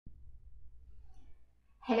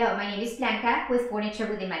Hello, my name is Blanca with Furniture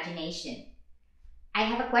with Imagination. I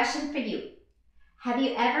have a question for you. Have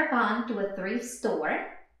you ever gone to a thrift store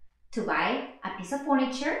to buy a piece of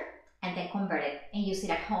furniture and then convert it and use it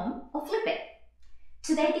at home or flip it?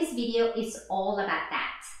 Today this video is all about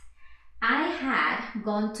that. I had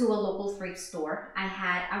gone to a local thrift store. I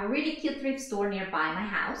had a really cute thrift store nearby my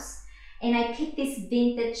house and I picked this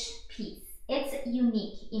vintage piece. It's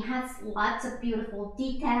unique. It has lots of beautiful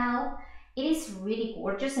detail. It is really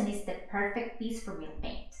gorgeous and it's the perfect piece for meal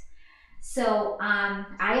paint. So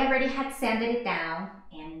I already had sanded it down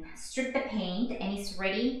and stripped the paint and it's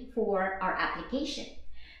ready for our application.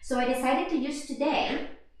 So I decided to use today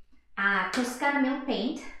Toscana meal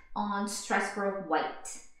paint on Strasbourg white.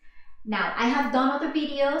 Now I have done other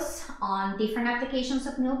videos on different applications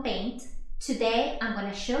of meal paint. Today I'm going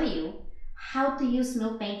to show you how to use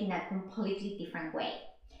meal paint in a completely different way.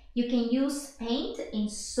 You can use paint in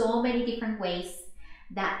so many different ways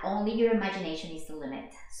that only your imagination is the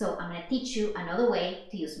limit. So I'm going to teach you another way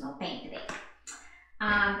to use meal paint today.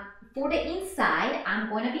 For the inside, I'm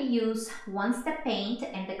going to be use one step paint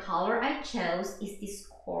and the color I chose is this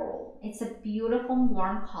coral. It's a beautiful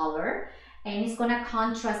warm color and it's going to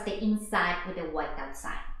contrast the inside with the white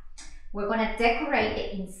outside. We're going to decorate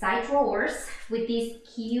the inside drawers with this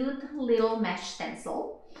cute little mesh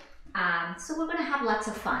stencil. So we're going to have lots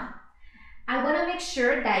of fun. I want to make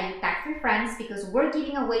sure that you tag your friends because we're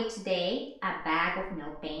giving away today a bag of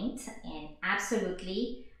meal paint and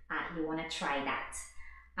absolutely you want to try that.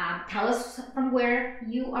 Tell us from where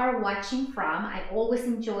you are watching from. I always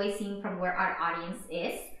enjoy seeing from where our audience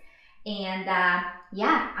is. And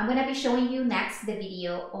yeah, I'm going to be showing you next the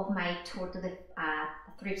video of my tour to the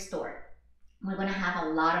thrift store. We're going to have a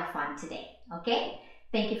lot of fun today, okay?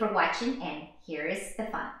 Thank you for watching and here is the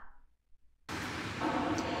fun.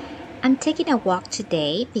 I'm taking a walk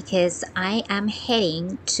today because I am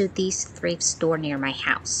heading to this thrift store near my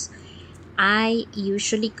house. I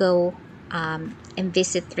usually go and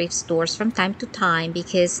visit thrift stores from time to time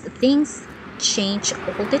because things change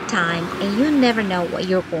all the time and you never know what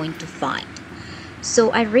you're going to find. So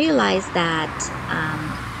I realized that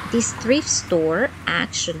this thrift store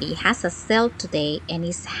actually has a sale today and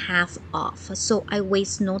is half off. So I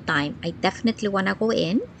waste no time. I definitely want to go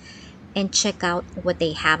in and check out what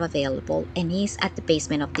they have available, and it's at the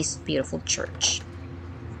basement of this beautiful church.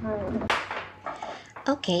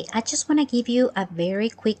 Okay, I just want to give you a very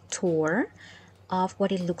quick tour of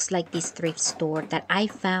what it looks like, this thrift store that I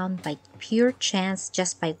found by pure chance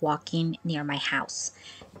just by walking near my house.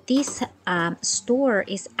 This store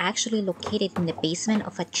is actually located in the basement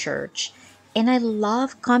of a church and I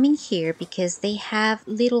love coming here because they have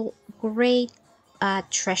little great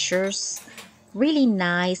treasures, really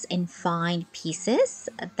nice and fine pieces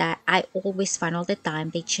that I always find all the time.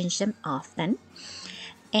 They change them often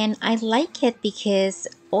and I like it because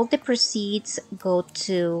all the proceeds go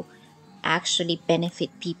to actually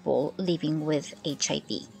benefit people living with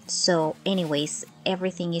HIV. So anyways,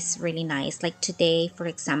 everything is really nice. Like today, for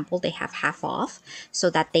example, they have half off. So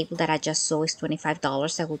that table that I just saw is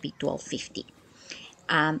 $25. That will be $12.50.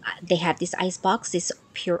 They have this ice box, this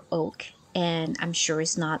pure oak, and I'm sure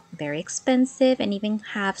it's not very expensive, and even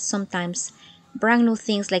have sometimes brand new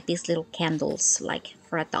things like these little candles, like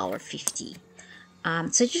for $1.50.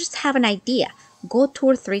 So you just have an idea. Go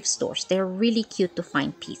tour thrift stores. They're really cute to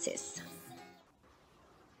find pieces.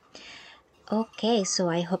 Okay, so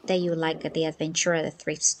I hope that you like the adventure at the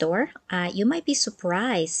thrift store. You might be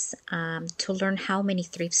surprised to learn how many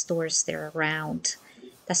thrift stores there are around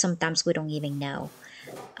that sometimes we don't even know.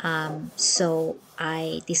 So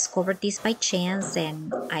I discovered this by chance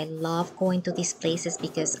and I love going to these places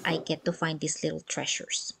because I get to find these little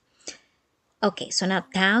treasures. Okay, so now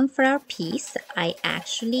down for our piece, I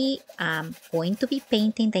actually am going to be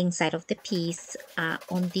painting the inside of the piece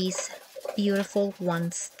on this beautiful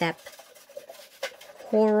one-step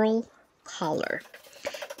coral color.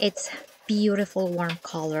 It's beautiful warm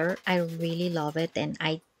color. I really love it and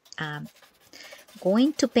I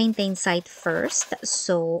going to paint the inside first.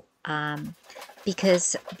 So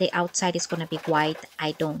because the outside is going to be white,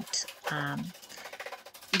 I don't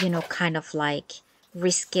kind of like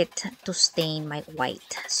risk it to stain my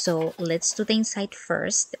white. So let's do the inside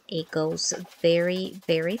first. It goes very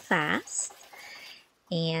fast.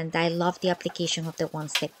 And I love the application of the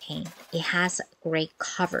one-step paint. It has great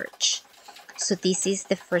coverage. So this is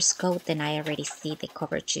the first coat and I already see the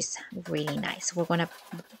coverage is really nice. We're going to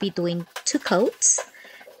be doing 2 coats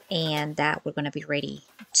and we're going to be ready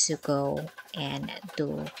to go and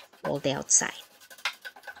do all the outside.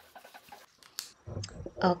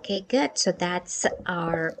 Okay, good. So that's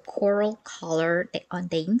our coral color on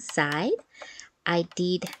the inside. I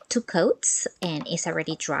did 2 coats and it's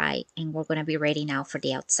already dry, and we're gonna be ready now for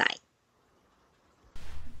the outside.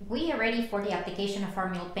 We are ready for the application of our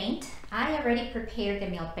meal paint. I already prepared the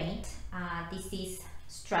meal paint. This is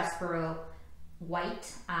Strasbourg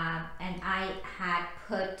white, and I had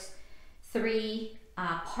put 3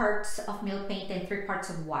 parts of meal paint and 3 parts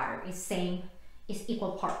of water. It's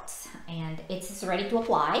equal parts, and it's ready to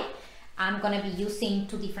apply. I'm gonna be using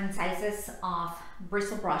 2 different sizes of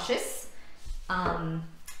bristle brushes.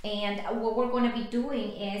 And what we're going to be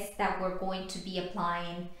doing is that we're going to be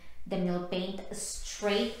applying the meal paint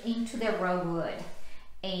straight into the raw wood.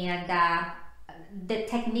 And the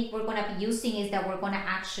technique we're going to be using is that we're going to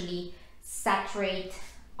actually saturate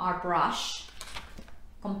our brush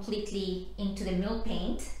completely into the meal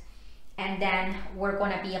paint. And then we're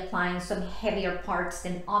going to be applying some heavier parts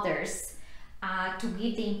than others to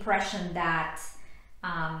give the impression that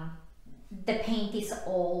the paint is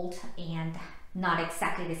old and not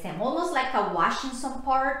exactly the same, almost like a wash in some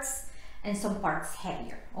parts and some parts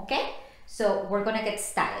heavier. Okay, so we're gonna get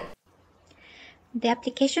started. The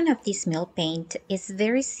application of this meal paint is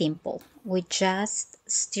very simple. We just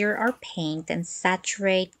stir our paint and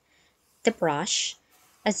saturate the brush.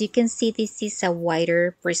 As you can see, this is a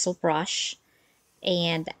wider bristle brush,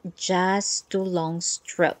 and just 2 long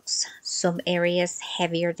strokes. Some areas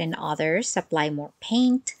heavier than others, apply more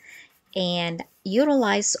paint, and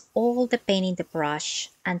utilize all the paint in the brush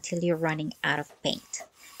until you're running out of paint.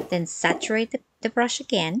 Then saturate the brush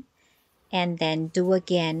again, and then do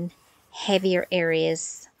again heavier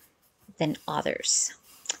areas than others.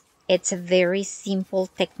 It's a very simple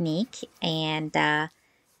technique, and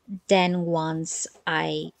then once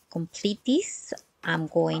I complete this, I'm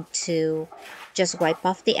going to just wipe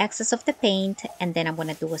off the excess of the paint, and then I'm going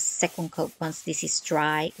to do a second coat once this is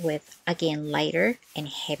dry with, again, lighter and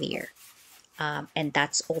heavier. And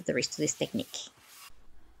that's all there is to this technique.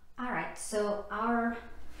 All right, so our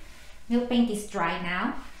meal paint is dry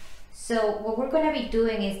now. So what we're going to be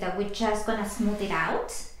doing is that we're just going to smooth it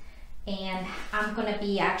out, and I'm going to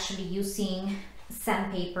be actually using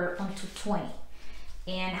sandpaper on 220.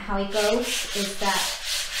 And how it goes is that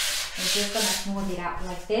we're just going to smooth it out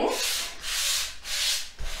like this,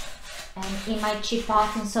 and it might chip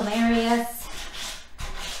off in some areas.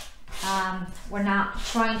 We're not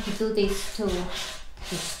trying to do this to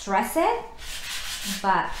stress it,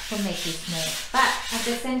 but to make it smooth. But at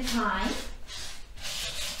the same time,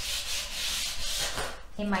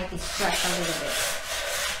 it might distress a little bit.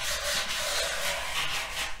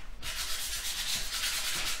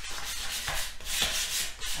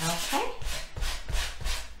 Okay.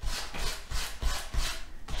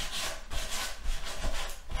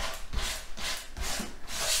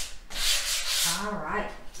 All right.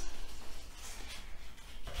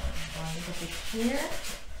 A little bit here.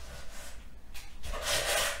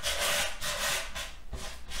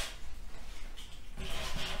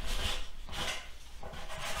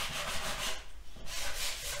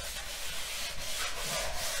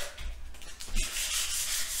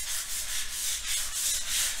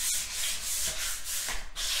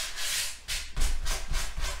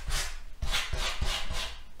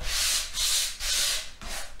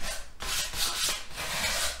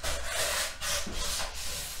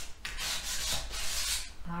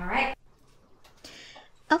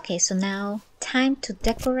 Okay, so now time to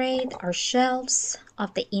decorate our shelves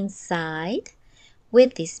of the inside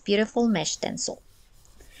with this beautiful mesh stencil.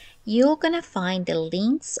 You're gonna find the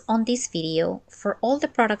links on this video for all the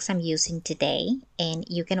products I'm using today, and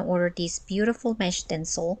you can order this beautiful mesh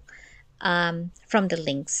stencil from the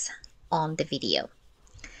links on the video.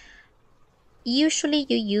 Usually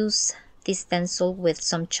you use this stencil with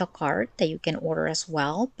some chalk art that you can order as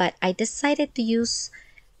well, but I decided to use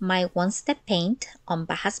my one-step paint on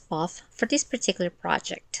Bajas Buff for this particular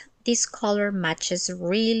project. This color matches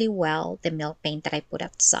really well the milk paint that I put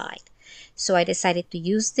outside. So I decided to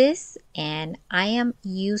use this, and I am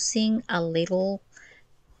using a little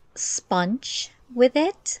sponge with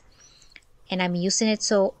it, and I'm using it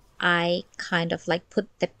so I kind of like put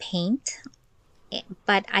the paint,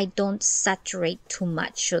 but I don't saturate too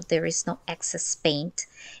much so there is no excess paint,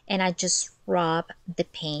 and I just rub the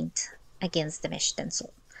paint against the mesh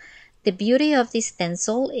stencil. The beauty of this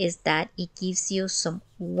stencil is that it gives you some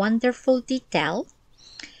wonderful detail.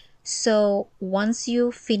 So once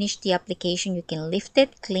you finish the application, you can lift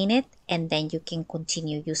it, clean it, and then you can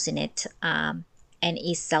continue using it, and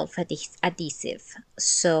it's self-adhesive.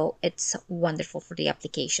 So it's wonderful for the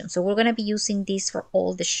application. So we're going to be using this for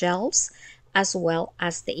all the shelves as well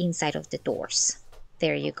as the inside of the doors.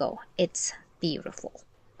 There you go. It's beautiful.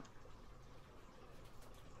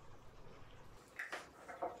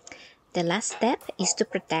 The last step is to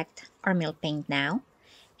protect our milk paint now,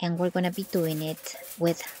 and we're going to be doing it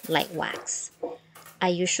with light wax. I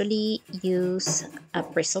usually use a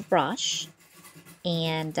bristle brush,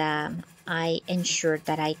 and I ensure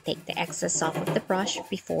that I take the excess off of the brush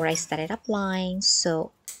before I started applying,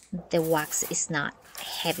 so the wax is not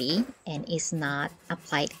heavy and is not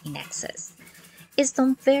applied in excess. It's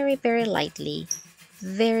done very lightly,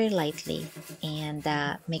 and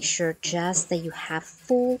make sure just that you have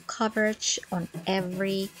full coverage on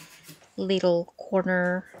every little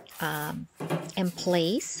corner and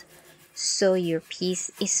place, so your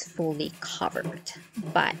piece is fully covered.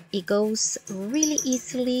 But it goes really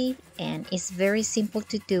easily and it's very simple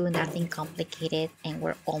to do, nothing complicated, and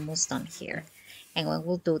we're almost done here. And we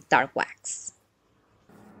will do dark wax.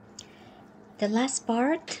 The last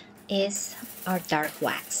part is our dark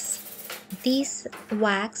wax. This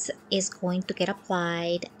wax is going to get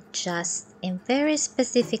applied just in very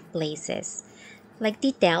specific places, like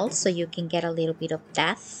details, so you can get a little bit of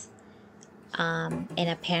depth and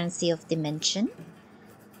appearance of dimension,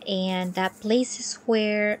 and that places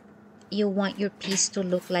where you want your piece to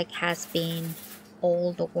look like has been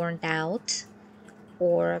all worn out,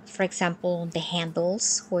 or for example the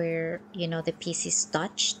handles where the piece is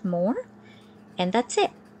touched more, and that's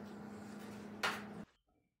it.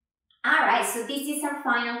 Alright, so this is our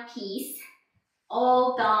final piece.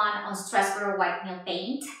 All done on Strasbourg white nail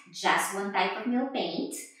paint, just one type of nail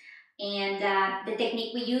paint. And the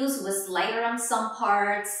technique we used was lighter on some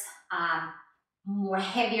parts, more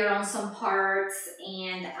heavier on some parts,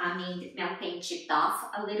 and I mean, nail paint chipped off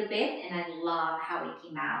a little bit, and I love how it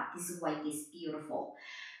came out. This white is beautiful.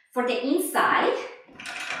 For the inside,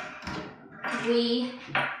 we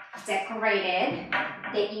decorated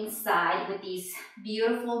the inside with this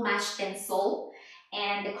beautiful Mesh Stencil,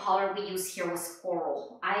 and the color we used here was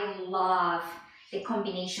coral. I love the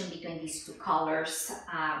combination between these two colors.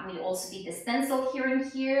 We also did the stencil here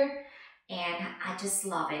and here, and I just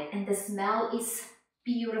love it. And the smell is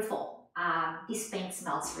beautiful. This paint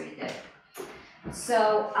smells really good.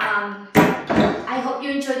 So I hope you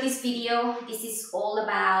enjoyed this video. This is all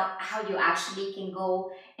about how you actually can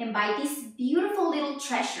go and buy these beautiful little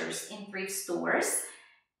treasures in thrift stores.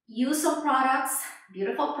 Use some products,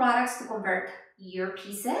 beautiful products, to convert your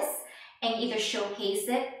pieces and either showcase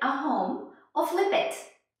it at home or flip it.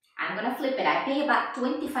 I'm gonna flip it. I pay about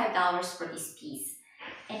 $25 for this piece,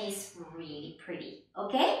 and it's really pretty,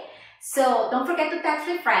 okay? So don't forget to tag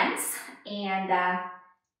 3 friends, and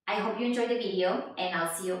I hope you enjoyed the video, and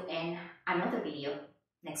I'll see you in another video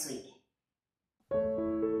next week.